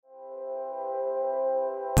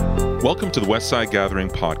Welcome to the Westside Gathering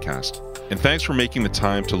podcast, and thanks for making the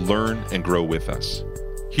time to learn and grow with us.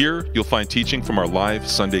 Here, you'll find teaching from our live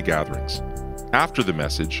Sunday gatherings. After the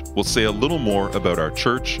message, we'll say a little more about our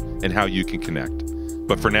church and how you can connect.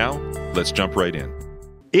 But for now, let's jump right in.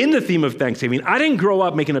 In the theme of Thanksgiving, I didn't grow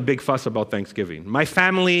up making a big fuss about Thanksgiving. My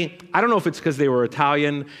family, I don't know if it's because they were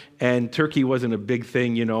Italian and turkey wasn't a big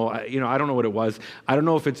thing, I don't know what it was. I don't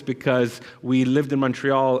know if it's because we lived in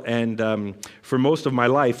Montreal and for most of my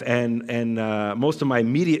life and most of my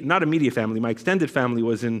not immediate family, my extended family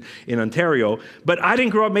was in Ontario, but I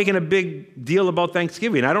didn't grow up making a big deal about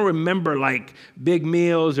Thanksgiving. I don't remember like big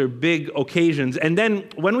meals or big occasions. And then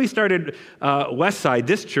when we started Westside,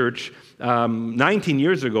 this church, 19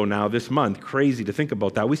 years ago now, this month, crazy to think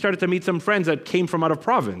about that, we started to meet some friends that came from out of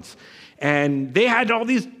province. And they had all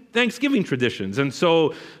these Thanksgiving traditions. And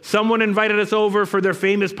so someone invited us over for their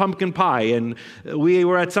famous pumpkin pie. And we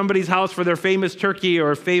were at somebody's house for their famous turkey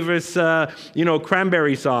or famous,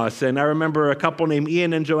 cranberry sauce. And I remember a couple named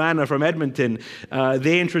Ian and Joanna from Edmonton.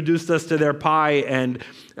 They introduced us to their pie. And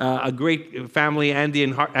a great family, Andy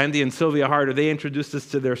and Sylvia Harder, they introduced us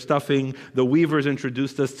to their stuffing. The Weavers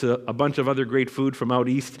introduced us to a bunch of other great food from out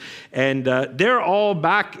east. And they're all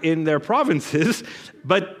back in their provinces.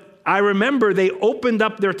 But I remember they opened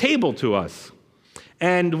up their table to us.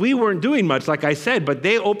 And we weren't doing much, like I said, but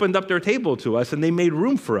they opened up their table to us and they made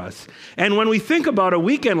room for us. And when we think about a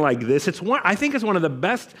weekend like this, I think it's one of the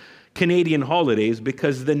best Canadian holidays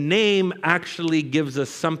because the name actually gives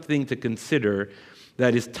us something to consider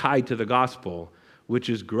that is tied to the gospel,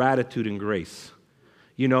 which is gratitude and grace.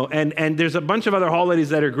 And there's a bunch of other holidays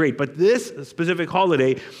that are great, but this specific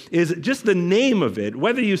holiday is just the name of it.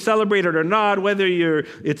 Whether you celebrate it or not, whether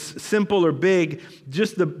it's simple or big,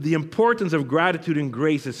 just the importance of gratitude and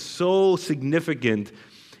grace is so significant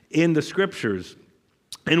in the scriptures.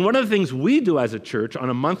 And one of the things we do as a church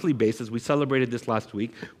on a monthly basis, we celebrated this last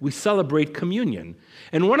week, we celebrate communion.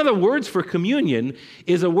 And one of the words for communion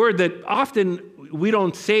is a word that often we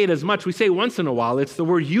don't say it as much. We say it once in a while. It's the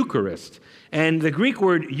word Eucharist. And the Greek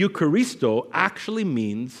word Eucharisto actually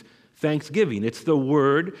means thanksgiving. It's the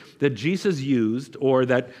word that Jesus used or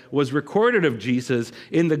that was recorded of Jesus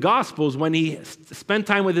in the Gospels when he spent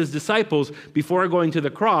time with his disciples before going to the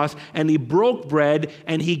cross, and he broke bread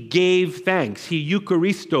and he gave thanks. He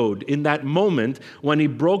Eucharistoed in that moment when he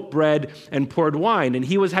broke bread and poured wine. And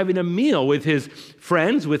he was having a meal with his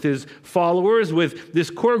friends, with his followers, with this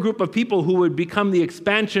core group of people who would become the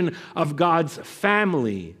expansion of God's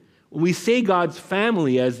family. We say God's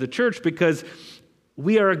family as the church because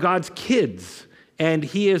we are God's kids, and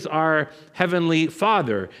he is our heavenly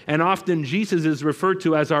Father. And often Jesus is referred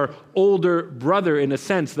to as our older brother, in a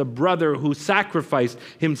sense, the brother who sacrificed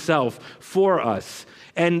himself for us.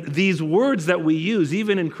 And these words that we use,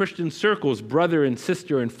 even in Christian circles, brother and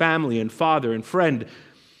sister and family and father and friend,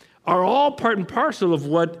 are all part and parcel of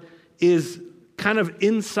what is kind of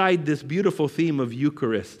inside this beautiful theme of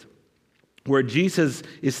Eucharist, where Jesus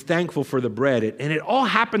is thankful for the bread. And it all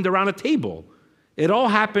happened around a table. It all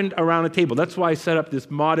happened around a table. That's why I set up this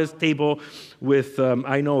modest table with,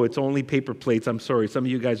 I know it's only paper plates. I'm sorry. Some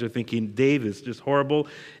of you guys are thinking, Dave, is just horrible.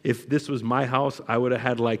 If this was my house, I would have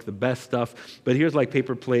had like the best stuff. But here's like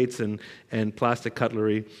paper plates and plastic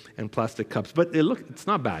cutlery and plastic cups. But it's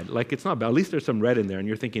not bad. It's not bad. At least there's some red in there. And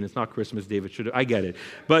you're thinking, it's not Christmas, David. I get it.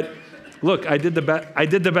 But look, I did the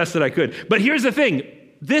best that I could. But here's the thing.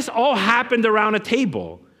 This all happened around a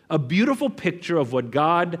table, a beautiful picture of what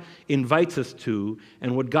God invites us to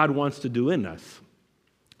and what God wants to do in us.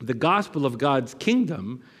 The gospel of God's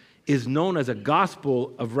kingdom is known as a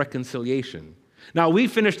gospel of reconciliation. Now, we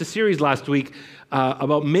finished a series last week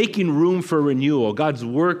about making room for renewal, God's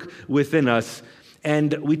work within us.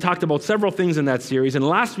 And we talked about several things in that series. And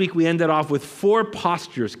last week we ended off with 4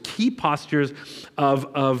 postures, key postures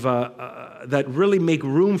that really make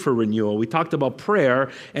room for renewal. We talked about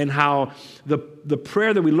prayer and how the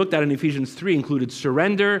prayer that we looked at in Ephesians 3 included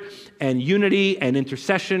surrender and unity and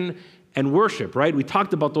intercession and worship, right? We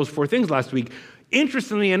talked about those 4 things last week.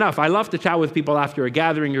 Interestingly enough, I love to chat with people after a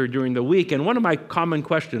gathering or during the week. And one of my common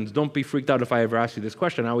questions, don't be freaked out if I ever ask you this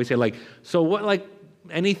question, I always say so what,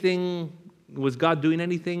 anything... Was God doing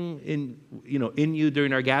anything in you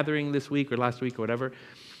during our gathering this week or last week or whatever?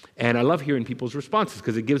 And I love hearing people's responses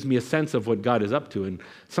because it gives me a sense of what God is up to. And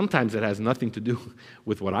sometimes it has nothing to do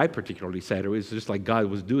with what I particularly said, or it's just like God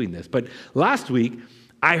was doing this. But last week,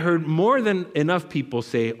 I heard more than enough people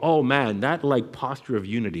say, oh man, that posture of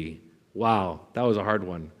unity, wow, that was a hard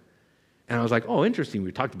one. And I was like, oh, interesting.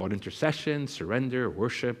 We talked about intercession, surrender,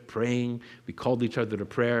 worship, praying. We called each other to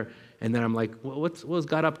prayer. And then I'm like, what's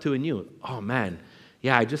God up to in you? Oh, man,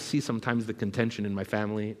 Yeah, I just see sometimes the contention in my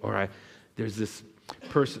family, or there's this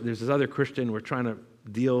person, there's this other Christian, we're trying to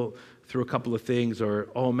deal through a couple of things, or,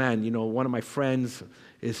 oh man, one of my friends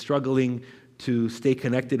is struggling to stay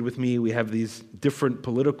connected with me. We have these different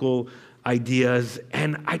political ideas,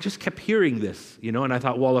 and I just kept hearing this, and I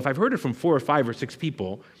thought, well, if I've heard it from 4 or 5 or 6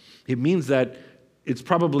 people, it means that it's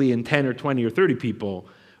probably in 10 or 20 or 30 people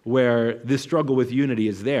where this struggle with unity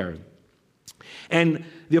is there. And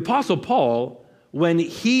the Apostle Paul, when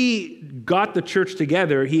he got the church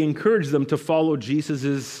together, he encouraged them to follow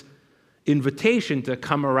Jesus' invitation to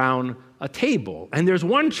come around a table. And there's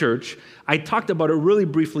one church, I talked about it really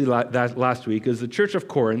briefly last week, is the Church of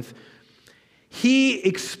Corinth. He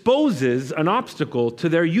exposes an obstacle to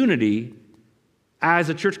their unity as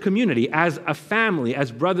a church community, as a family,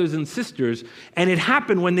 as brothers and sisters, and it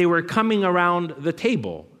happened when they were coming around the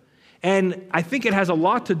table. And I think it has a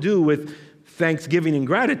lot to do with thanksgiving and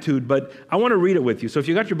gratitude, but I want to read it with you. So if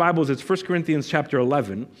you got your Bibles, it's 1 Corinthians chapter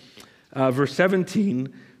 11, verse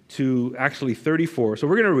 17 to actually 34. So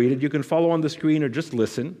we're going to read it. You can follow on the screen or just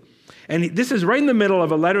listen. And this is right in the middle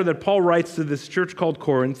of a letter that Paul writes to this church called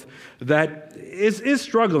Corinth that is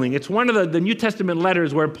struggling. It's one of the New Testament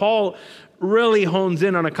letters where Paul really hones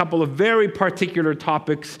in on a couple of very particular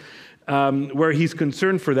topics where he's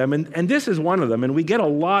concerned for them. And this is one of them, and we get a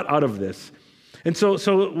lot out of this. And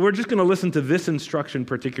so we're just going to listen to this instruction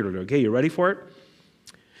particularly. Okay, you ready for it?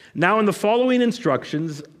 Now, in the following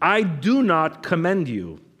instructions, I do not commend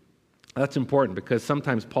you. That's important because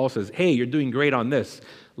sometimes Paul says, hey, you're doing great on this.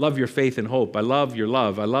 Love your faith and hope. I love your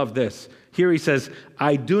love. I love this. Here he says,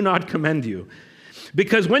 I do not commend you.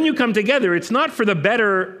 Because when you come together, it's not for the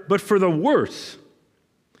better, but for the worse.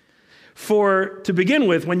 For, to begin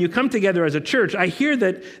with, when you come together as a church, I hear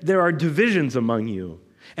that there are divisions among you.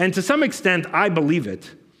 And to some extent, I believe it.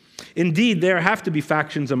 Indeed, there have to be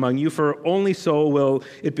factions among you, for only so will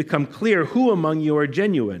it become clear who among you are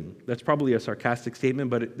genuine. That's probably a sarcastic statement,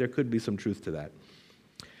 but there could be some truth to that.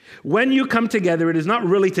 When you come together, it is not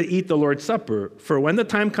really to eat the Lord's Supper, for when the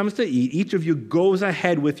time comes to eat, each of you goes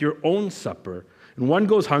ahead with your own supper, and one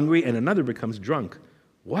goes hungry and another becomes drunk.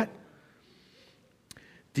 What?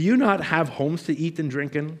 Do you not have homes to eat and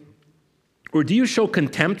drink in? Or do you show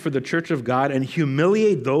contempt for the church of God and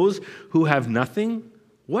humiliate those who have nothing?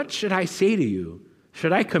 What should I say to you?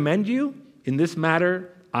 Should I commend you? In this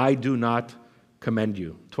matter, I do not commend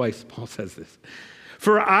you. Twice Paul says this.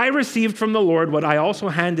 For I received from the Lord what I also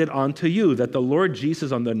handed on to you, that the Lord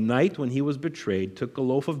Jesus on the night when he was betrayed took a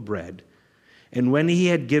loaf of bread, and when he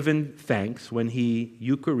had given thanks, when he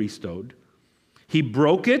Eucharistoed, he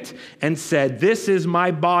broke it and said, this is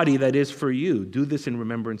my body that is for you. Do this in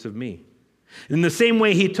remembrance of me. In the same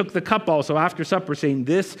way, he took the cup also after supper, saying,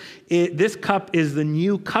 this cup is the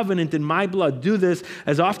new covenant in my blood. Do this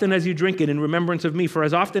as often as you drink it in remembrance of me. For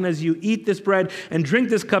as often as you eat this bread and drink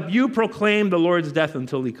this cup, you proclaim the Lord's death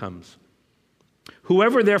until he comes.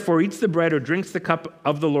 Whoever therefore eats the bread or drinks the cup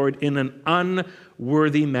of the Lord in an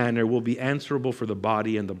unworthy manner will be answerable for the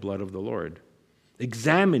body and the blood of the Lord.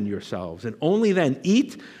 Examine yourselves, and only then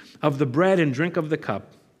eat of the bread and drink of the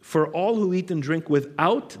cup. For all who eat and drink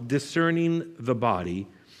without discerning the body,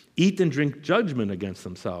 eat and drink judgment against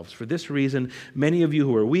themselves. For this reason, many of you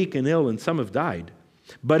who are weak and ill, and some have died.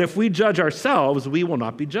 But if we judge ourselves, we will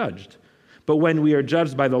not be judged. But when we are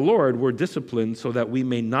judged by the Lord, we're disciplined so that we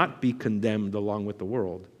may not be condemned along with the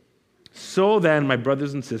world. So then, my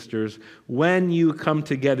brothers and sisters, when you come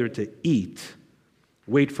together to eat,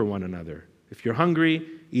 wait for one another. If you're hungry,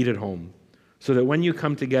 eat at home, so that when you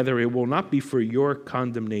come together, it will not be for your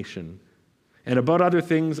condemnation. And about other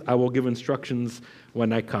things, I will give instructions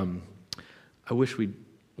when I come. I wish we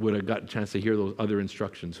would have got a chance to hear those other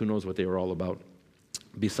instructions. Who knows what they were all about,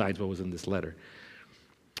 besides what was in this letter.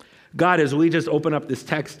 God, as we just open up this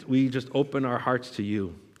text, we just open our hearts to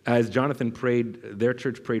you. As Jonathan prayed, their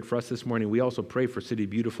church prayed for us this morning, we also pray for City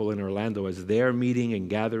Beautiful in Orlando as they're meeting and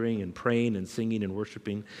gathering and praying and singing and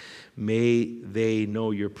worshiping. May they know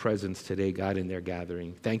your presence today, God, in their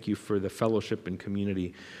gathering. Thank you for the fellowship and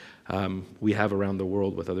community we have around the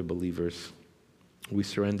world with other believers. We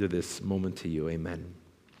surrender this moment to you. Amen.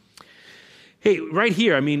 Hey, right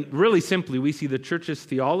here, really simply, we see the church's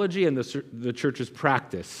theology and the church's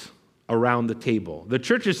practice around the table. The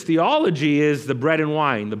church's theology is the bread and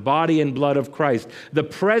wine, the body and blood of Christ, the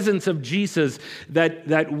presence of Jesus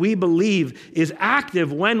that we believe is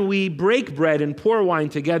active when we break bread and pour wine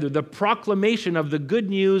together, the proclamation of the good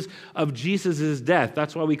news of Jesus' death.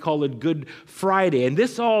 That's why we call it Good Friday. And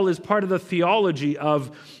this all is part of the theology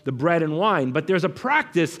of the bread and wine. But there's a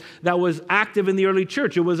practice that was active in the early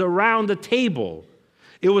church. It was around the table.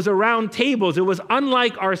 It was around tables. It was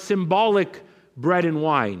unlike our symbolic bread and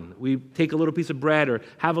wine. We take a little piece of bread or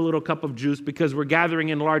have a little cup of juice because we're gathering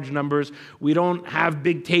in large numbers. We don't have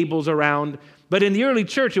big tables around. But in the early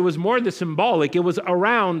church, it was more the symbolic. It was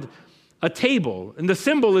around a table. And the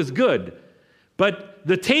symbol is good. But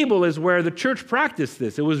the table is where the church practiced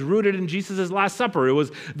this. It was rooted in Jesus' Last Supper. It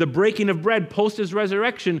was the breaking of bread post his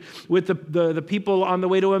resurrection with the people on the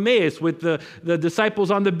way to Emmaus, with the disciples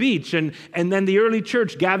on the beach, and then the early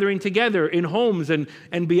church gathering together in homes and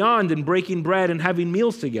beyond and breaking bread and having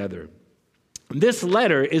meals together. This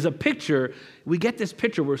letter is a picture. We get this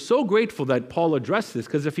picture. We're so grateful that Paul addressed this,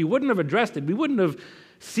 because if he wouldn't have addressed it, we wouldn't have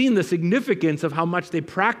seen the significance of how much they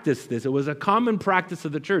practiced this. It was a common practice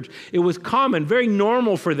of the church. It was common, very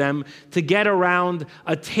normal for them to get around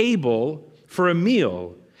a table for a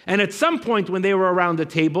meal. And at some point when they were around the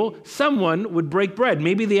table, someone would break bread.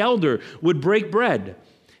 Maybe the elder would break bread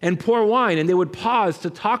and pour wine, and they would pause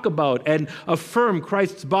to talk about and affirm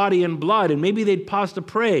Christ's body and blood, and maybe they'd pause to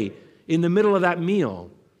pray in the middle of that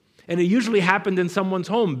meal. And it usually happened in someone's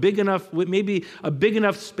home, big enough, with maybe a big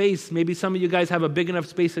enough space. Maybe some of you guys have a big enough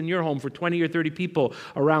space in your home for 20 or 30 people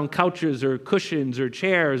around couches or cushions or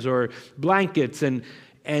chairs or blankets and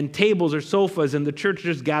tables or sofas, and the church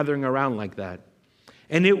just gathering around like that.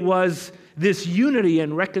 And it was this unity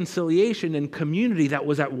and reconciliation and community that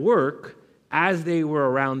was at work as they were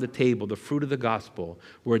around the table, the fruit of the gospel,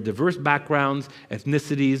 where diverse backgrounds,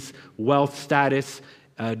 ethnicities, wealth status,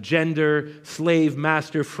 gender, slave,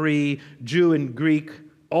 master, free, Jew and Greek,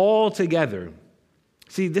 all together.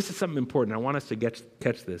 See, this is something important. I want us to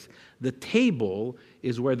catch this. The table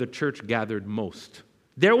is where the church gathered most.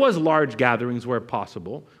 There was large gatherings where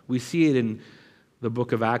possible. We see it in the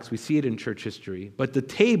book of Acts. We see it in church history. But the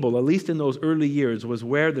table, at least in those early years, was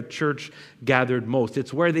where the church gathered most.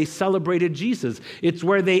 It's where they celebrated Jesus. It's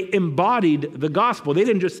where they embodied the gospel. They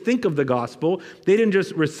didn't just think of the gospel. They didn't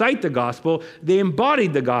just recite the gospel. They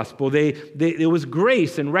embodied the gospel. It was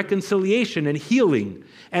grace and reconciliation and healing.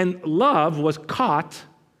 And love was caught,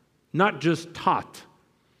 not just taught.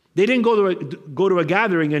 They didn't go to a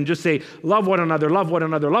gathering and just say, love one another, love one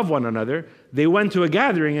another, love one another. They went to a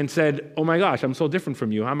gathering and said, oh my gosh, I'm so different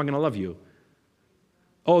from you. How am I going to love you?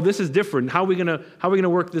 Oh, this is different. How are we going to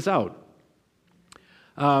work this out?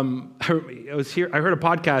 I heard a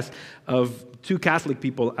podcast of two Catholic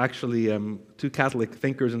people, actually, two Catholic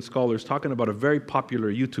thinkers and scholars talking about a very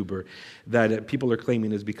popular YouTuber that people are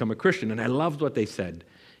claiming has become a Christian. And I loved what they said.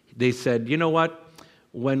 They said, you know what?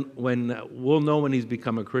 When we'll know when he's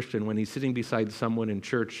become a Christian, when he's sitting beside someone in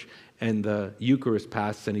church and the Eucharist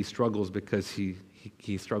passes and he struggles because he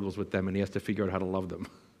struggles with them and he has to figure out how to love them.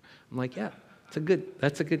 I'm like, yeah, I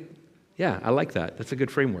like that. That's a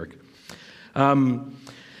good framework. But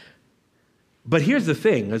here's the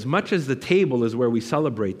thing. As much as the table is where we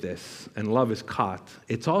celebrate this and love is caught,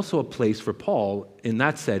 it's also a place for Paul in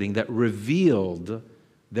that setting that revealed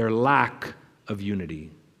their lack of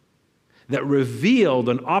unity, that revealed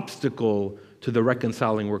an obstacle to the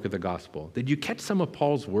reconciling work of the gospel. Did you catch some of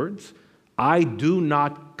Paul's words? I do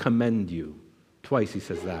not commend you. Twice he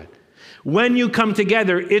says that. When you come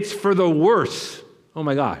together, it's for the worse. Oh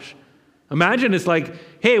my gosh. Imagine it's like,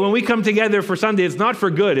 hey, when we come together for Sunday, it's not for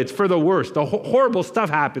good, it's for the worst. The horrible stuff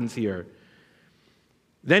happens here.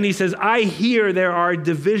 Then he says, I hear there are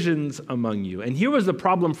divisions among you. And here was the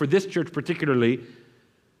problem for this church particularly.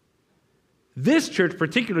 This church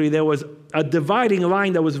particularly, there was a dividing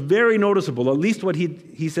line that was very noticeable, at least what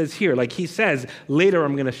he says here. Like he says, later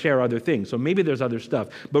I'm going to share other things, so maybe there's other stuff.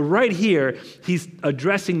 But right here, he's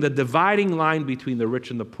addressing the dividing line between the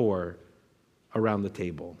rich and the poor around the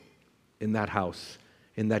table, in that house,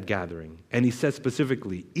 in that gathering. And he says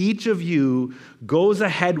specifically, each of you goes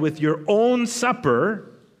ahead with your own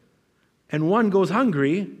supper, and one goes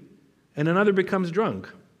hungry, and another becomes drunk.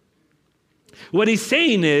 What he's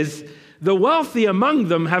saying is, the wealthy among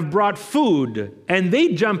them have brought food, and they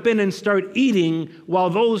jump in and start eating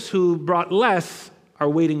while those who brought less are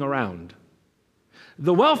waiting around.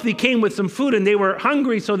 The wealthy came with some food, and they were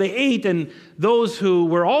hungry, so they ate, and those who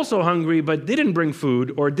were also hungry but didn't bring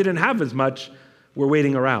food or didn't have as much were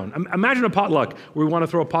waiting around. Imagine a potluck. We want to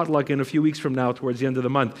throw a potluck in a few weeks from now towards the end of the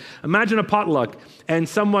month. Imagine a potluck, and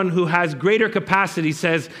someone who has greater capacity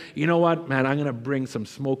says, you know what, man, I'm going to bring some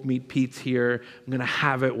smoked meat Pete's here. I'm going to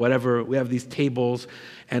have it, whatever. We have these tables,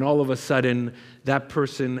 and all of a sudden, that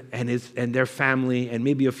person and their family and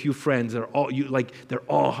maybe a few friends are they're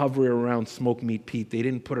all hovering around smoked meat Pete. They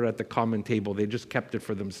didn't put it at the common table. They just kept it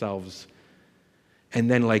for themselves.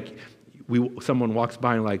 And then someone walks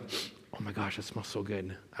by and like, oh my gosh, it smells so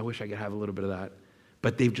good. I wish I could have a little bit of that.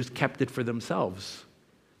 But they've just kept it for themselves.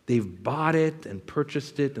 They've bought it and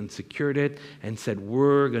purchased it and secured it and said,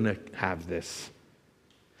 we're going to have this.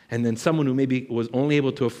 And then someone who maybe was only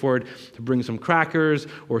able to afford to bring some crackers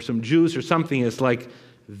or some juice or something, it's like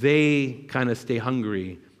they kind of stay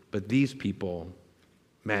hungry. But these people,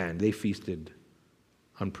 man, they feasted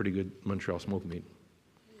on pretty good Montreal smoked meat.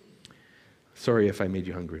 Sorry if I made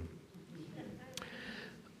you hungry.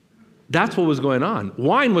 That's what was going on.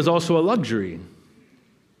 Wine was also a luxury.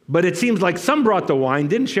 But it seems like some brought the wine,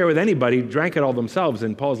 didn't share with anybody, drank it all themselves.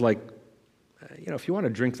 And Paul's like, if you want to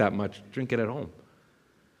drink that much, drink it at home.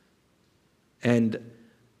 And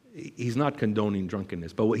he's not condoning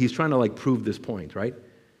drunkenness, but he's trying to prove this point, right?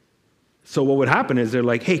 So what would happen is they're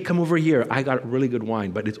like, hey, come over here. I got really good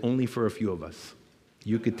wine, but it's only for a few of us.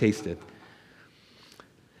 You could taste it.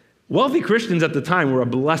 Wealthy Christians at the time were a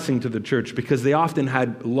blessing to the church because they often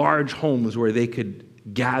had large homes where they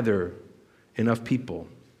could gather enough people.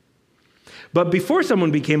 But before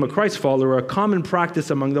someone became a Christ follower, a common practice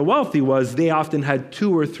among the wealthy was they often had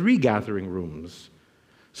 2 or 3 gathering rooms.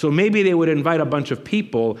 So maybe they would invite a bunch of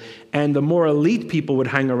people, and the more elite people would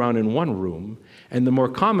hang around in one room, and the more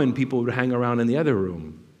common people would hang around in the other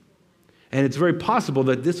room. And it's very possible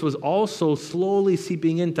that this was also slowly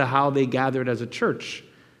seeping into how they gathered as a church.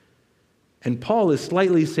 And Paul is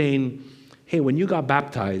slightly saying, hey, when you got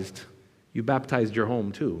baptized, you baptized your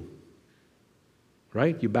home too.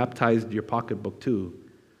 Right? You baptized your pocketbook too.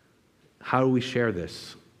 How do we share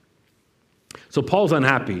this? So Paul's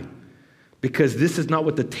unhappy because this is not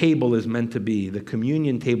what the table is meant to be. The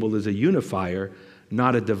communion table is a unifier,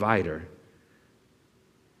 not a divider.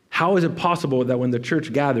 How is it possible that when the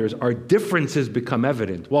church gathers, our differences become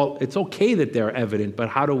evident? Well, it's okay that they're evident, but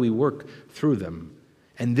how do we work through them?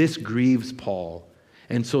 And this grieves Paul.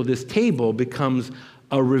 And so this table becomes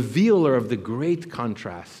a revealer of the great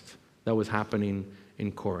contrast that was happening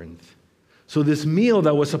in Corinth. So this meal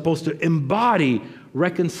that was supposed to embody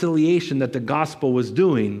reconciliation that the gospel was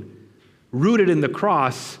doing, rooted in the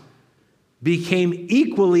cross, became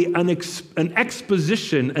equally an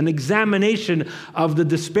exposition, an examination of the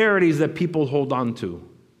disparities that people hold on to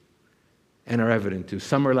and are evident to.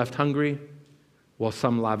 Some are left hungry, while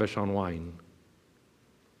some lavish on wine.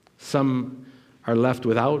 Some are left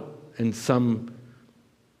without, and some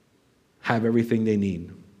have everything they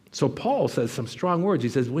need. So Paul says some strong words. He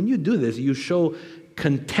says, when you do this, you show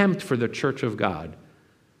contempt for the church of God.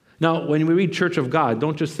 Now, when we read church of God,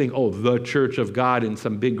 don't just think, oh, the church of God in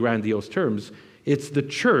some big grandiose terms. It's the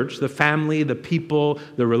church, the family, the people,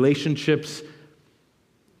 the relationships,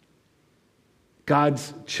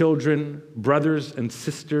 God's children, brothers and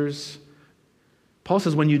sisters. Paul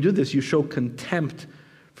says when you do this, you show contempt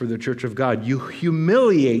for the church of God. You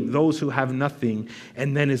humiliate those who have nothing.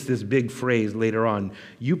 And then it's this big phrase later on.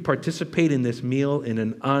 You participate in this meal in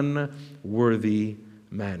an unworthy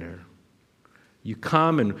manner. You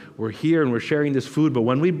come and we're here and we're sharing this food, but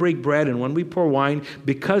when we break bread and when we pour wine,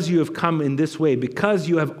 because you have come in this way, because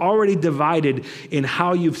you have already divided in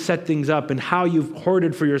how you've set things up and how you've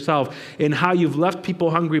hoarded for yourself and how you've left people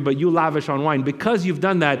hungry, but you lavish on wine, because you've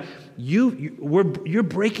done that, you're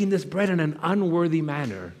breaking this bread in an unworthy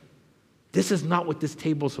manner. This is not what this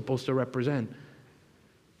table is supposed to represent.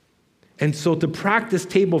 And so to practice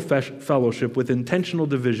table fellowship with intentional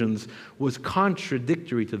divisions was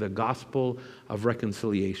contradictory to the gospel of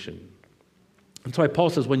reconciliation. That's why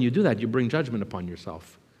Paul says when you do that, you bring judgment upon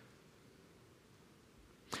yourself.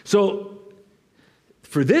 So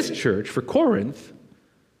for this church, for Corinth,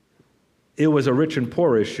 it was a rich and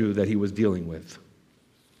poor issue that he was dealing with.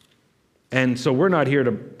 And so we're not here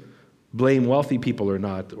to blame wealthy people or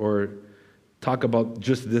not, or talk about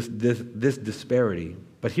just this disparity.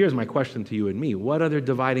 But here's my question to you and me. What other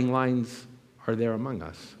dividing lines are there among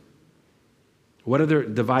us? What other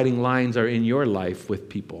dividing lines are in your life with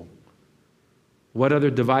people? What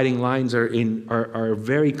other dividing lines are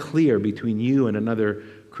very clear between you and another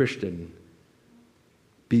Christian?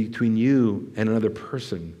 Between you and another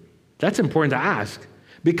person? That's important to ask,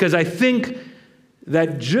 because I think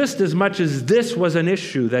that just as much as this was an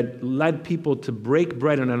issue that led people to break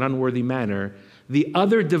bread in an unworthy manner, the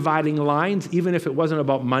other dividing lines, even if it wasn't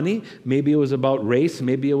about money, maybe it was about race,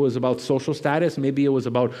 maybe it was about social status, maybe it was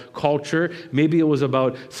about culture, maybe it was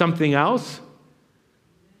about something else,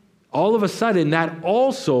 all of a sudden that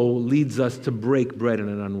also leads us to break bread in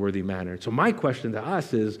an unworthy manner. So my question to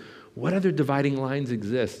us is, what other dividing lines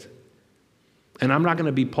exist? And I'm not going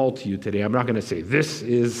to be Paul to you today. I'm not going to say, this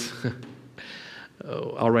is...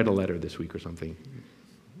 I'll write a letter this week or something.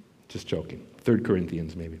 Just joking. 3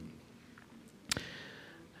 Corinthians, maybe.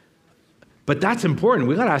 But that's important.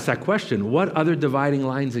 We've got to ask that question. What other dividing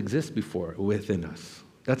lines exist within us?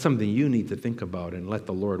 That's something you need to think about and let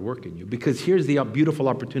the Lord work in you. Because here's the beautiful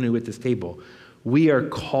opportunity with this table. We are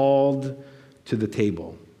called to the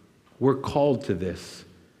table. We're called to this.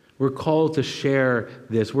 We're called to share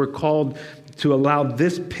this. We're called to allow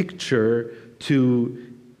this picture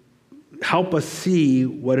to help us see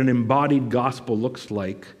what an embodied gospel looks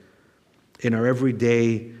like in our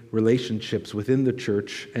everyday relationships within the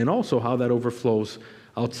church, and also how that overflows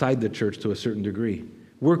outside the church to a certain degree.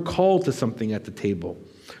 We're called to something at the table.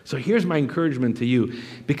 So here's my encouragement to you,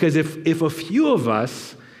 because if a few of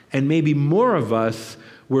us, and maybe more of us,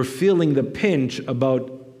 were feeling the pinch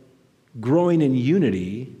about growing in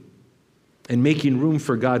unity and making room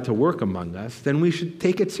for God to work among us, then we should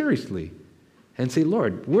take it seriously and say,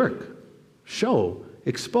 Lord, work, show,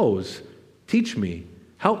 expose, teach me,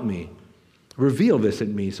 help me, reveal this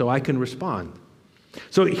in me so I can respond.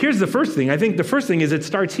 So here's the first thing. I think the first thing is it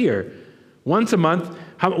starts here. Once a month.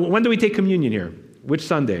 When do we take communion here? Which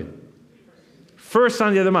Sunday? First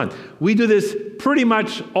Sunday of the month. We do this pretty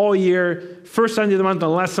much all year. First Sunday of the month,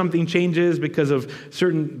 unless something changes because of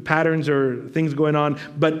certain patterns or things going on.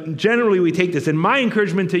 But generally we take this. And my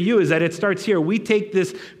encouragement to you is that it starts here. We take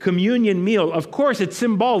this communion meal. Of course, it's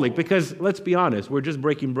symbolic because, let's be honest, we're just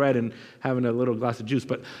breaking bread and having a little glass of juice.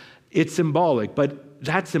 But it's symbolic. But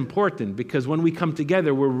that's important because when we come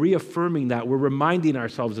together, we're reaffirming that. We're reminding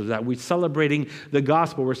ourselves of that. We're celebrating the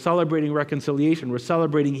gospel. We're celebrating reconciliation. We're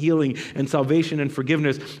celebrating healing and salvation and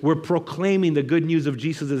forgiveness. We're proclaiming the good news of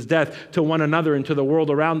Jesus' death to one another and to the world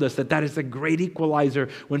around us, that is a great equalizer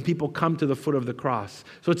when people come to the foot of the cross.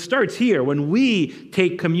 So it starts here. When we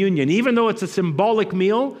take communion, even though it's a symbolic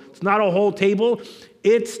meal, it's not a whole table,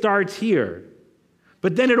 it starts here.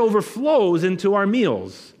 But then it overflows into our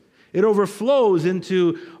meals. It overflows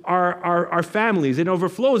into our families. It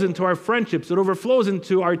overflows into our friendships. It overflows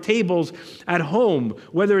into our tables at home,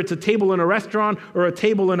 whether it's a table in a restaurant or a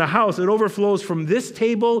table in a house. It overflows from this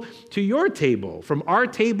table to your table, from our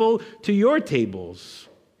table to your tables.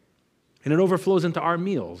 And it overflows into our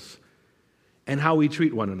meals and how we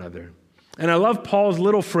treat one another. And I love Paul's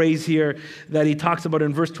little phrase here that he talks about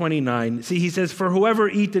in verse 29. See, he says, "For whoever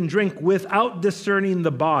eat and drink without discerning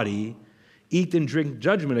the body, eat and drink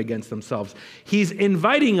judgment against themselves." He's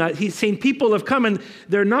inviting us. He's saying people have come and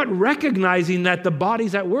they're not recognizing that the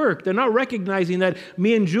body's at work. They're not recognizing that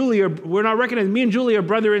me and Julie are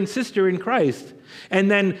brother and sister in Christ. And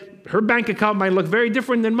then her bank account might look very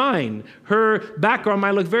different than mine. Her background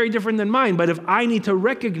might look very different than mine. But if I need to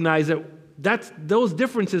recognize that those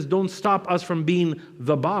differences don't stop us from being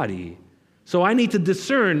the body. So I need to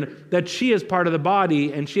discern that she is part of the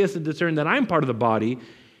body and she has to discern that I'm part of the body.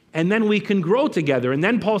 And then we can grow together. And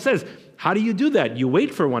then Paul says, how do you do that? You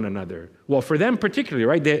wait for one another. Well, for them particularly,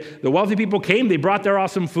 right? The wealthy people came, they brought their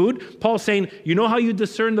awesome food. Paul's saying, you know how you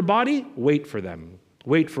discern the body? Wait for them.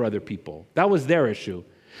 Wait for other people. That was their issue.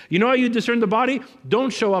 You know how you discern the body?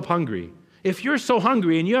 Don't show up hungry. If you're so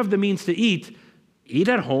hungry and you have the means to eat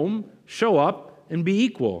at home, show up, and be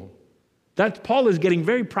equal. Paul is getting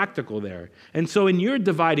very practical there. And so in your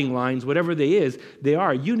dividing lines, whatever they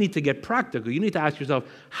are, you need to get practical. You need to ask yourself,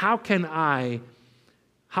 how can I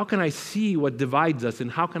see what divides us,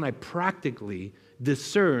 and how can I practically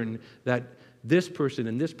discern that this person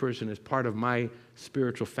and this person is part of my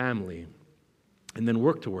spiritual family, and then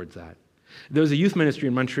work towards that. There was a youth ministry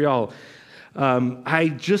in Montreal. I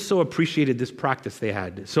just so appreciated this practice they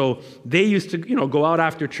had. So they used to, go out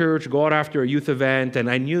after church, go out after a youth event,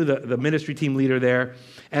 and I knew the ministry team leader there.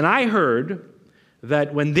 And I heard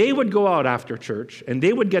that when they would go out after church and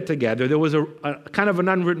they would get together, there was a kind of an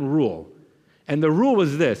unwritten rule. And the rule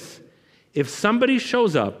was this: if somebody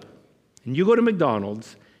shows up and you go to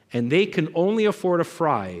McDonald's and they can only afford a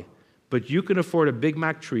fry, but you can afford a Big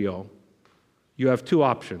Mac trio, you have two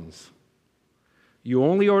options. You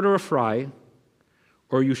only order a fry,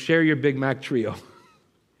 or you share your Big Mac trio.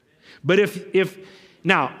 But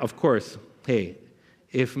now, of course, hey,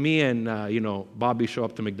 if me and Bobby show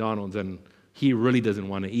up to McDonald's and he really doesn't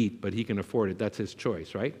want to eat, but he can afford it, that's his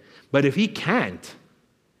choice, right? But if he can't,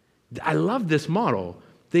 I love this model.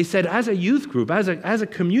 They said, as a youth group, as a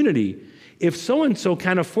community, if so-and-so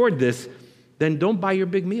can't afford this, then don't buy your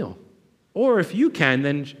big meal. Or if you can,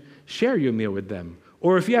 then share your meal with them.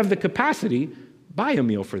 Or if you have the capacity, buy a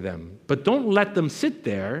meal for them. But don't let them sit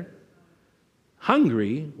there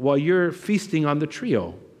hungry while you're feasting on the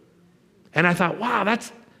trio. And I thought, wow,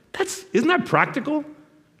 isn't that practical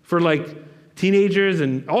for teenagers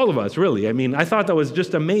and all of us, really? I mean, I thought that was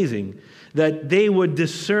just amazing that they would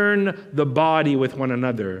discern the body with one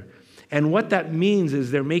another. And what that means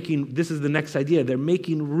is this is the next idea, they're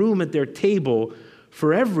making room at their table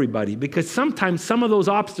for everybody, because sometimes some of those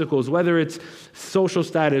obstacles, whether it's social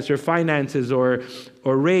status or finances or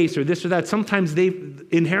race or this or that, sometimes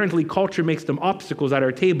inherently culture makes them obstacles at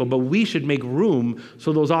our table, but we should make room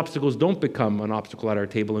so those obstacles don't become an obstacle at our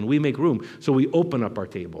table, and we make room so we open up our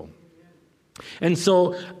table. And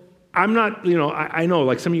so I'm not, I know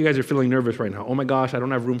like some of you guys are feeling nervous right now. Oh my gosh, I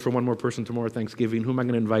don't have room for one more person tomorrow Thanksgiving. Who am I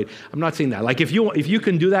going to invite? I'm not saying that. Like if you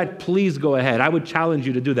can do that, please go ahead. I would challenge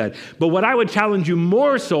you to do that. But what I would challenge you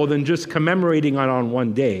more so than just commemorating on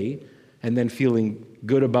one day and then feeling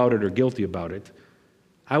good about it or guilty about it,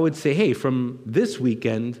 I would say, hey, from this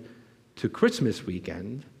weekend to Christmas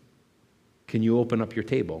weekend, can you open up your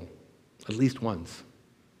table? At least once.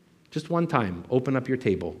 Just one time, open up your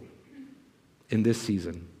table in this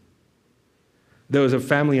season. There was a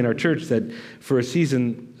family in our church that for a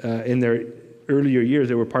season in their earlier years,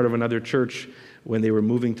 they were part of another church when they were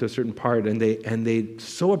moving to a certain part, and they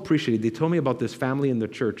so appreciated. They told me about this family in the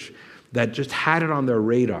church that just had it on their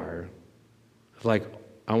radar. Like,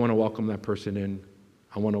 I want to welcome that person in.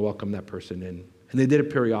 I want to welcome that person in. And they did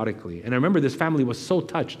it periodically. And I remember this family was so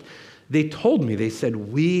touched. They told me, they said,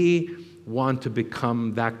 we want to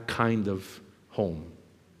become that kind of home.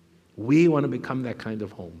 We want to become that kind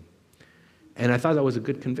of home. And I thought that was a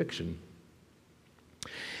good conviction.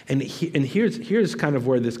 And here's kind of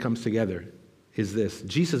where this comes together, is this.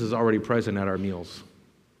 Jesus is already present at our meals.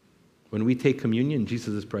 When we take communion,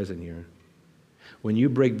 Jesus is present here. When you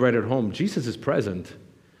break bread at home, Jesus is present.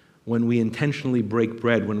 When we intentionally break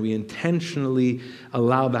bread, when we intentionally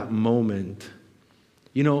allow that moment.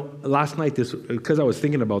 Last night, because I was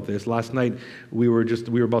thinking about this, last night we were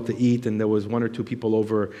about to eat, and there was one or two people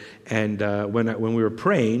over, and when we were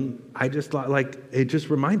praying, I just it just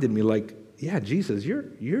reminded me, like, yeah, Jesus,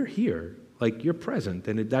 you're here, like you're present,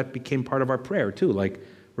 and that became part of our prayer too, like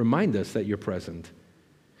remind us that you're present.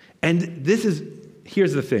 And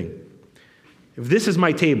here's the thing, if this is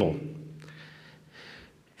my table,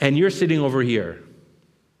 and you're sitting over here,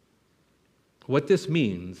 what this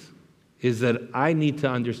means is that I need to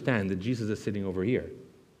understand that Jesus is sitting over here,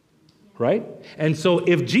 right? And so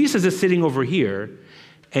if Jesus is sitting over here,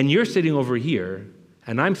 and you're sitting over here,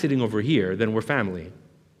 and I'm sitting over here, then we're family,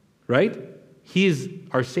 right? He's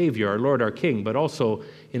our Savior, our Lord, our King, but also,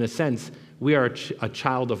 in a sense, we are a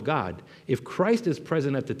child of God. If Christ is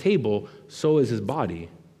present at the table, so is his body.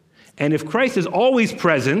 And if Christ is always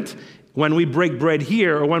present, when we break bread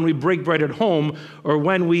here, or when we break bread at home, or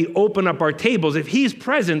when we open up our tables, if he's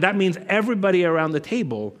present, that means everybody around the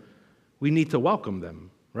table, we need to welcome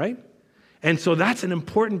them, right? And so that's an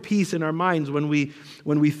important piece in our minds when we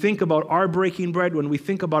think about our breaking bread, when we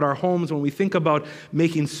think about our homes, when we think about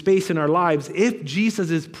making space in our lives. If Jesus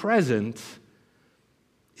is present,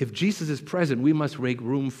 we must make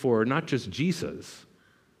room for not just Jesus,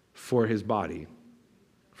 for his body,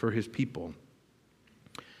 for his people.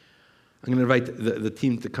 I'm going to invite the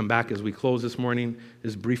team to come back as we close this morning,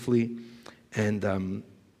 just briefly. And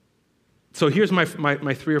so here's my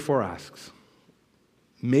 3 or 4 asks.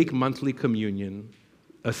 Make monthly communion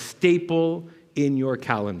a staple in your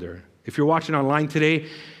calendar. If you're watching online today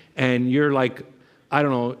and you're like, I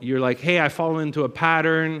don't know, you're like, hey, I've fallen into a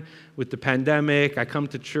pattern with the pandemic. I come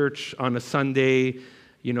to church on a Sunday,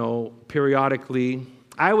 periodically.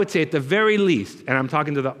 I would say at the very least, and I'm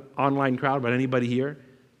talking to the online crowd, but anybody here,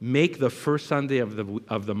 make the first Sunday of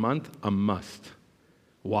the month a must.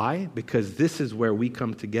 Why? Because this is where we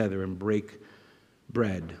come together and break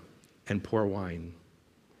bread and pour wine.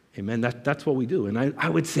 Amen? That's what we do. And I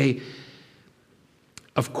would say,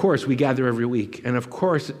 of course, we gather every week. And of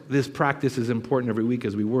course, this practice is important every week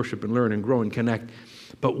as we worship and learn and grow and connect.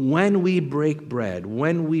 But when we break bread,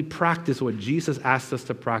 when we practice what Jesus asked us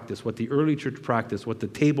to practice, what the early church practiced, what the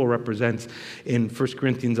table represents in 1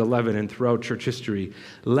 Corinthians 11 and throughout church history,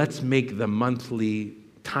 let's make the monthly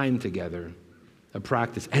time together a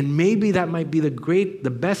practice. And maybe that might be the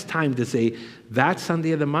best time to say, that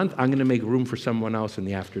Sunday of the month, I'm going to make room for someone else in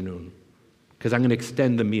the afternoon because I'm going to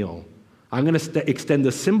extend the meal. I'm going to extend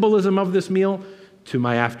the symbolism of this meal to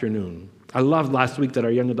my afternoon. I loved last week that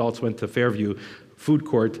our young adults went to Fairview Food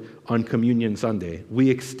Court on Communion Sunday. We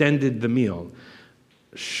extended the meal.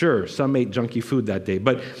 Sure, some ate junky food that day,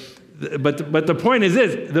 but the point is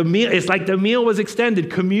this, it's like the meal was extended,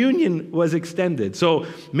 communion was extended. So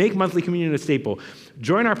make monthly communion a staple.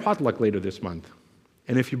 Join our potluck later this month.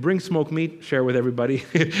 And if you bring smoked meat, share with everybody.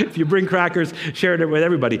 If you bring crackers, share it with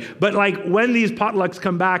everybody. But like when these potlucks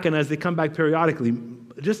come back and as they come back periodically,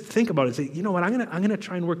 just think about it. Say, you know what, I'm gonna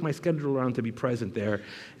try and work my schedule around to be present there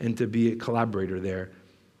and to be a collaborator there.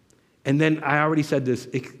 And then I already said this,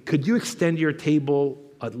 could you extend your table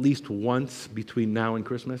at least once between now and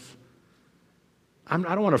Christmas? I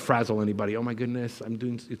don't want to frazzle anybody. Oh my goodness,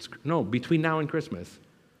 no, between now and Christmas.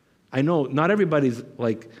 I know not everybody's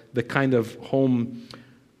like the kind of home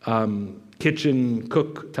kitchen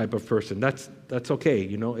cook type of person. That's okay,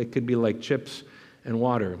 It could be like chips and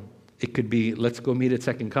water. It could be, let's go meet at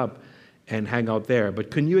Second Cup and hang out there.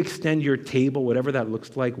 But can you extend your table, whatever that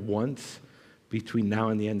looks like, once between now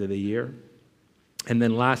and the end of the year? And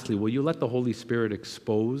then lastly, will you let the Holy Spirit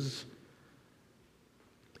expose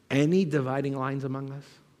any dividing lines among us?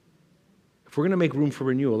 If we're going to make room for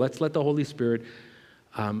renewal, let's let the Holy Spirit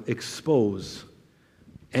expose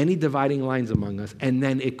any dividing lines among us and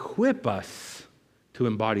then equip us to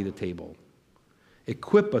embody the table.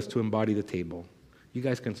 Equip us to embody the table. You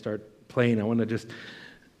guys can start playing. I want to just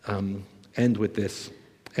end with this.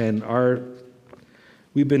 And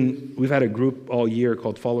we've had a group all year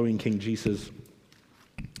called Following King Jesus.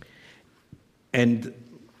 And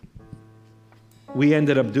we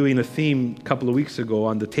ended up doing a theme a couple of weeks ago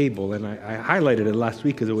on the table, and I highlighted it last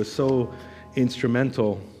week because it was so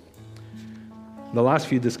instrumental. The last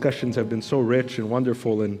few discussions have been so rich and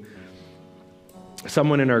wonderful, and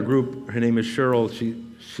someone in our group, her name is Cheryl,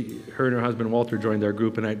 her and her husband Walter joined our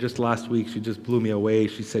group, and just last week she just blew me away.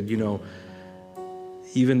 She said,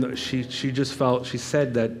 even though she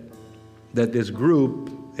said that this group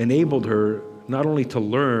enabled her not only to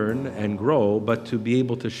learn and grow, but to be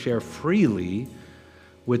able to share freely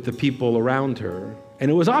with the people around her. And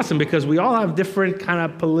it was awesome because we all have different kind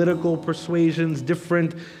of political persuasions,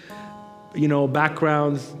 different,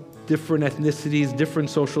 backgrounds, different ethnicities, different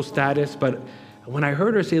social status. But when I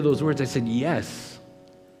heard her say those words, I said, yes,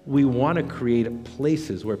 we want to create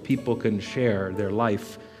places where people can share their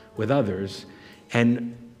life with others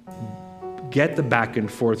and get the back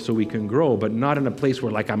and forth so we can grow, but not in a place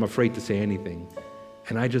where I'm afraid to say anything.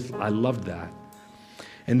 And I loved that.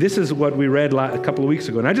 And this is what we read a couple of weeks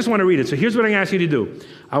ago, and I just want to read it. So here's what I'm going to ask you to do.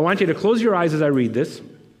 I want you to close your eyes as I read this,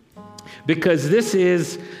 because this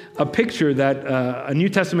is a picture that a New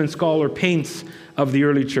Testament scholar paints of the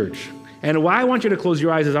early church. And why I want you to close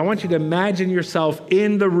your eyes is I want you to imagine yourself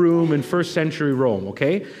in the room in first century Rome,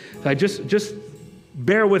 okay? So I just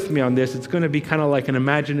bear with me on this. It's going to be kind of like an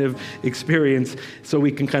imaginative experience so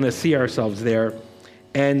we can kind of see ourselves there.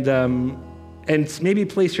 And maybe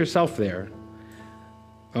place yourself there.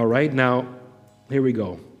 All right, now, here we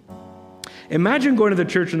go. Imagine going to the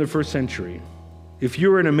church in the first century. If you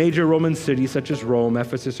were in a major Roman city such as Rome,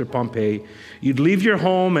 Ephesus, or Pompeii, you'd leave your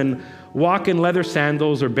home and walk in leather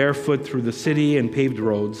sandals or barefoot through the city and paved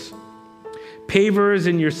roads. Pavers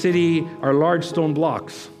in your city are large stone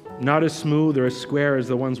blocks, not as smooth or as square as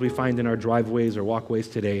the ones we find in our driveways or walkways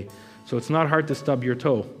today. So it's not hard to stub your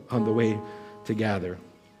toe on the way to gather.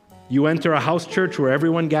 You enter a house church where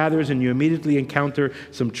everyone gathers and you immediately encounter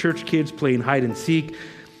some church kids playing hide and seek.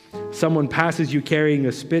 Someone passes you carrying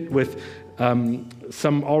a spit with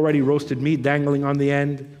some already roasted meat dangling on the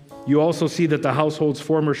end. You also see that the household's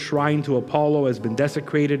former shrine to Apollo has been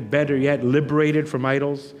desecrated, better yet, liberated from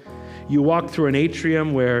idols. You walk through an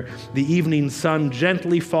atrium where the evening sun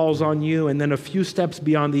gently falls on you, and then a few steps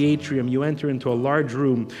beyond the atrium, you enter into a large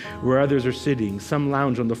room where others are sitting. Some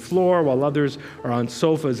lounge on the floor, while others are on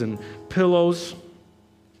sofas and pillows.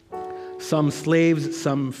 Some slaves,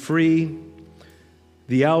 some free.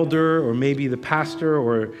 The elder, or maybe the pastor,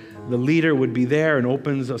 or the leader would be there and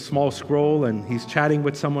opens a small scroll, and he's chatting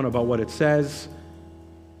with someone about what it says.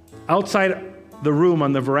 Outside the room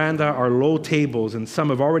on the veranda are low tables, and some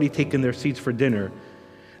have already taken their seats for dinner.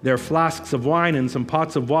 There are flasks of wine and some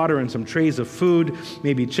pots of water and some trays of food,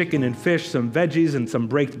 maybe chicken and fish, some veggies and some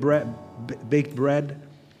baked bread.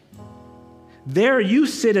 There you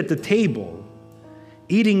sit at the table,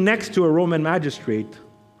 eating next to a Roman magistrate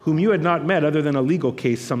whom you had not met other than a legal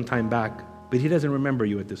case some time back, but he doesn't remember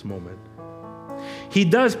you at this moment. He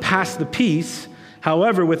does pass the peace,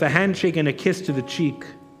 however, with a handshake and a kiss to the cheek.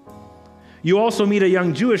 You also meet a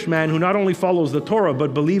young Jewish man who not only follows the Torah,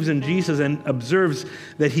 but believes in Jesus and observes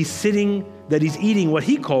that he's eating what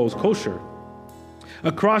he calls kosher.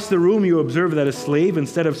 Across the room, you observe that a slave,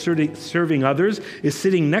 instead of serving others, is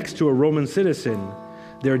sitting next to a Roman citizen.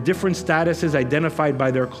 There are different statuses identified by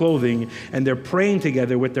their clothing, and they're praying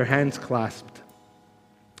together with their hands clasped.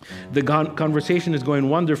 The conversation is going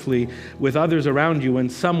wonderfully with others around you when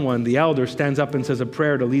someone, the elder, stands up and says a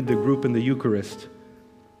prayer to lead the group in the Eucharist.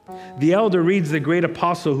 The elder reads the great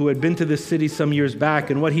apostle who had been to this city some years back,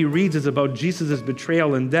 and what he reads is about Jesus'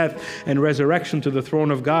 betrayal and death and resurrection to the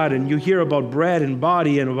throne of God, and you hear about bread and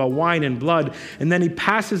body and about wine and blood, and then he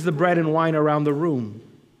passes the bread and wine around the room.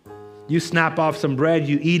 You snap off some bread,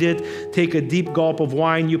 you eat it, take a deep gulp of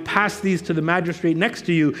wine, you pass these to the magistrate next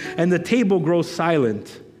to you, and the table grows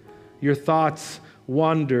silent. Your thoughts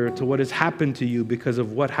wonder to what has happened to you because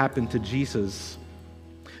of what happened to Jesus.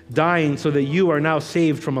 Dying so that you are now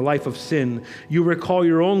saved from a life of sin. You recall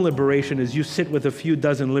your own liberation as you sit with a few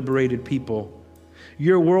dozen liberated people.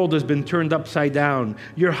 Your world has been turned upside down.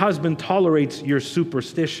 Your husband tolerates your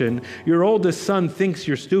superstition. Your oldest son thinks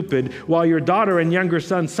you're stupid, while your daughter and younger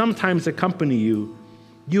son sometimes accompany you.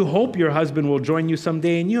 You hope your husband will join you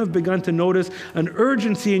someday, and you have begun to notice an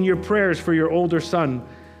urgency in your prayers for your older son,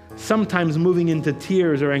 sometimes moving into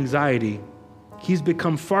tears or anxiety. He's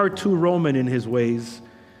become far too Roman in his ways,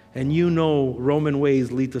 and you know Roman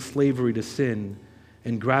ways lead to slavery to sin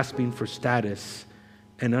and grasping for status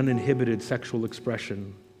and uninhibited sexual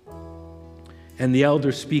expression. And the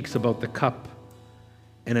elder speaks about the cup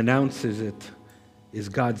and announces it is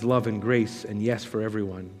God's love and grace and yes for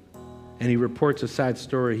everyone. And he reports a sad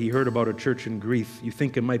story he heard about a church in Greece, you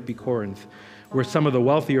think it might be Corinth, where some of the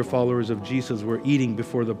wealthier followers of Jesus were eating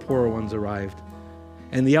before the poorer ones arrived.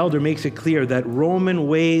 And the elder makes it clear that Roman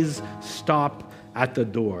ways stop at the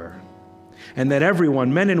door. And that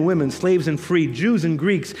everyone, men and women, slaves and free, Jews and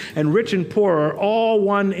Greeks, and rich and poor, are all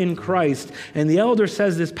one in Christ. And the elder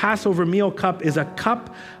says this Passover meal cup is a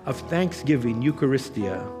cup of thanksgiving,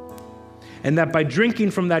 Eucharistia. And that by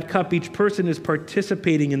drinking from that cup, each person is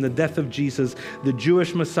participating in the death of Jesus, the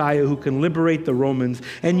Jewish Messiah who can liberate the Romans.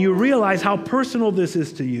 And you realize how personal this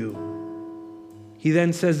is to you. He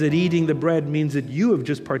then says that eating the bread means that you have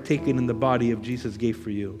just partaken in the body of Jesus gave for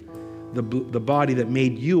you. The body that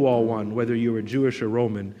made you all one, whether you were Jewish or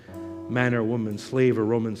Roman, man or woman, slave or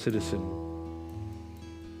Roman citizen.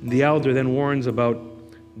 The elder then warns about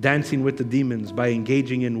dancing with the demons by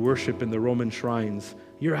engaging in worship in the Roman shrines.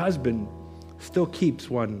 Your husband still keeps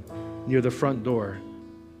one near the front door.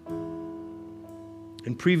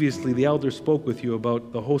 And previously, the elder spoke with you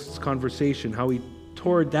about the host's conversation, how he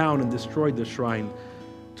tore down and destroyed the shrine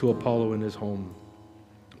to Apollo in his home.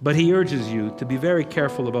 But he urges you to be very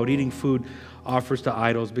careful about eating food offers to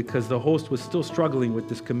idols because the host was still struggling with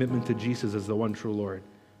this commitment to Jesus as the one true Lord.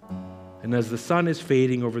 And as the sun is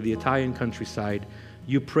fading over the Italian countryside,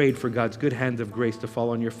 you prayed for God's good hand of grace to fall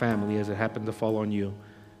on your family as it happened to fall on you.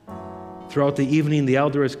 Throughout the evening, the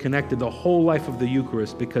elder has connected the whole life of the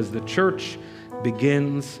Eucharist because the church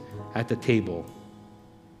begins at the table.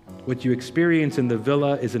 What you experience in the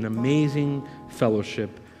villa is an amazing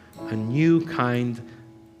fellowship, a new kind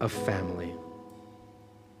of family.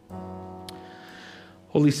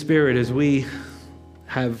 Holy Spirit, as we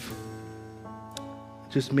have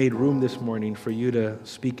just made room this morning for you to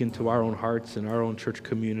speak into our own hearts and our own church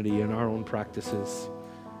community and our own practices,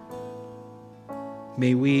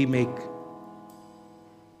 may we make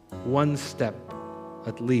one step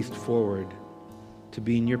at least forward to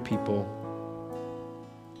being your people,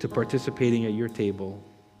 to participating at your table,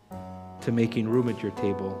 to making room at your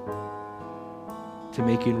table, to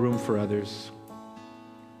making room for others.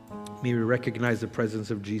 May we recognize the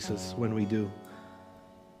presence of Jesus when we do.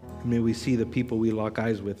 May we see the people we lock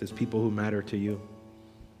eyes with as people who matter to you.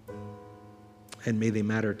 And may they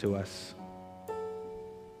matter to us.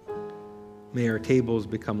 May our tables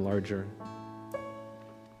become larger.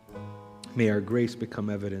 May our grace become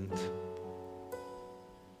evident.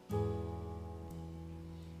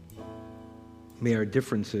 May our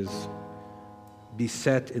differences be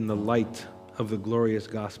set in the light of the glorious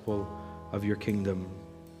gospel of your kingdom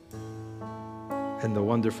and the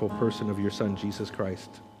wonderful person of your Son, Jesus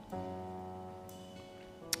Christ.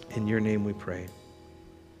 In your name we pray.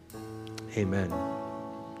 Amen.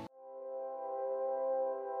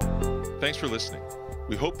 Thanks for listening.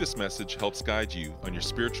 We hope this message helps guide you on your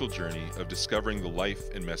spiritual journey of discovering the life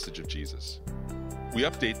and message of Jesus. We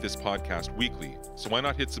update this podcast weekly, so why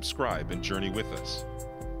not hit subscribe and journey with us?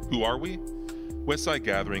 Who are we? Westside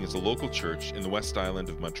Gathering is a local church in the West Island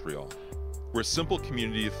of Montreal. We're a simple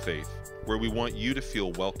community of faith where we want you to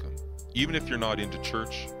feel welcome, even if you're not into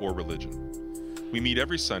church or religion. We meet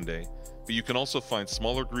every Sunday, but you can also find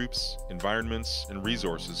smaller groups, environments, and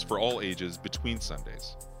resources for all ages between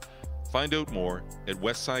Sundays. Find out more at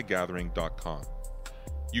westsidegathering.com.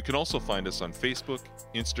 You can also find us on Facebook,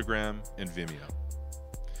 Instagram, and Vimeo.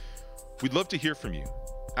 We'd love to hear from you.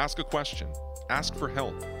 Ask a question, ask for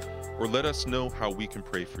help, or let us know how we can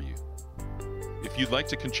pray for you. If you'd like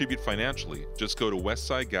to contribute financially, just go to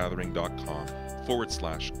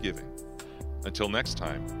westsidegathering.com/giving. Until next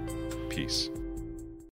time, peace.